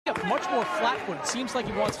much more flat-footed. Seems like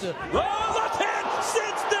he wants to... Oh, left hand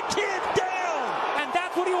sends the kid down! And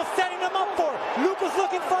that's what he was setting him up for. Luke was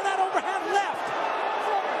looking for that overhand left.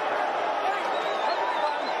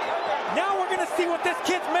 Now we're going to see what this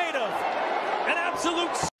kid's made of. An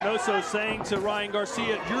absolute... Noso saying to Ryan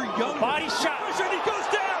Garcia, you're young. Body shot. And he goes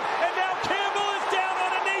down, and now Campbell is down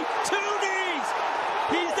on a knee. 2 knees.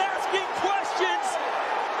 He's asking questions.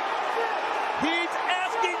 He's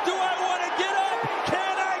asking, do I want to get up?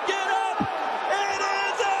 Can I get up? It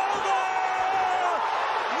is over!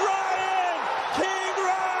 Ryan King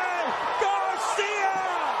Ryan Garcia!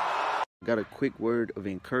 Got a quick word of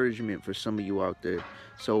encouragement for some of you out there.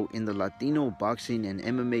 So in the Latino boxing and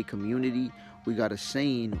MMA community, we got a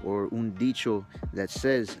saying or un dicho that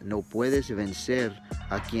says, no puedes vencer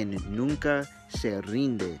a quien nunca se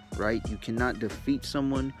rinde, right? You cannot defeat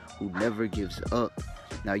someone who never gives up.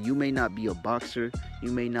 Now, you may not be a boxer,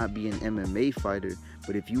 you may not be an MMA fighter,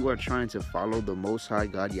 but if you are trying to follow the Most High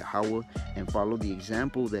God Yahweh and follow the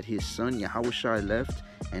example that his son Yahushua left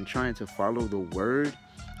and trying to follow the word,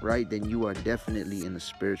 right, then you are definitely in a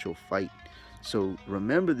spiritual fight. So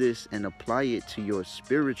remember this and apply it to your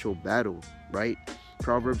spiritual battle, right?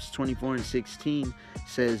 Proverbs 24:16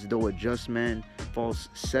 says, though a just man falls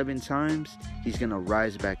 7 times, he's going to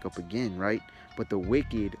rise back up again, right? But the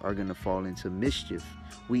wicked are going to fall into mischief.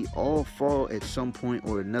 We all fall at some point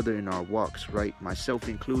or another in our walks, right? Myself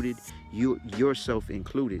included, yourself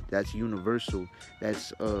included. That's universal.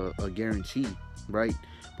 That's a guarantee, right?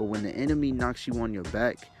 But when the enemy knocks you on your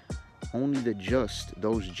back, only the just,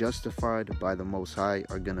 those justified by the Most High,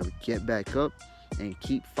 are going to get back up and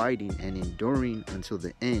keep fighting and enduring until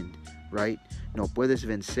the end, right? No puedes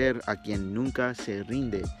vencer a quien nunca se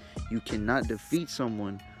rinde. You cannot defeat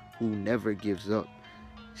someone who never gives up.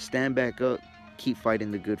 Stand back up, keep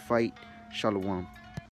fighting the good fight. Shalom.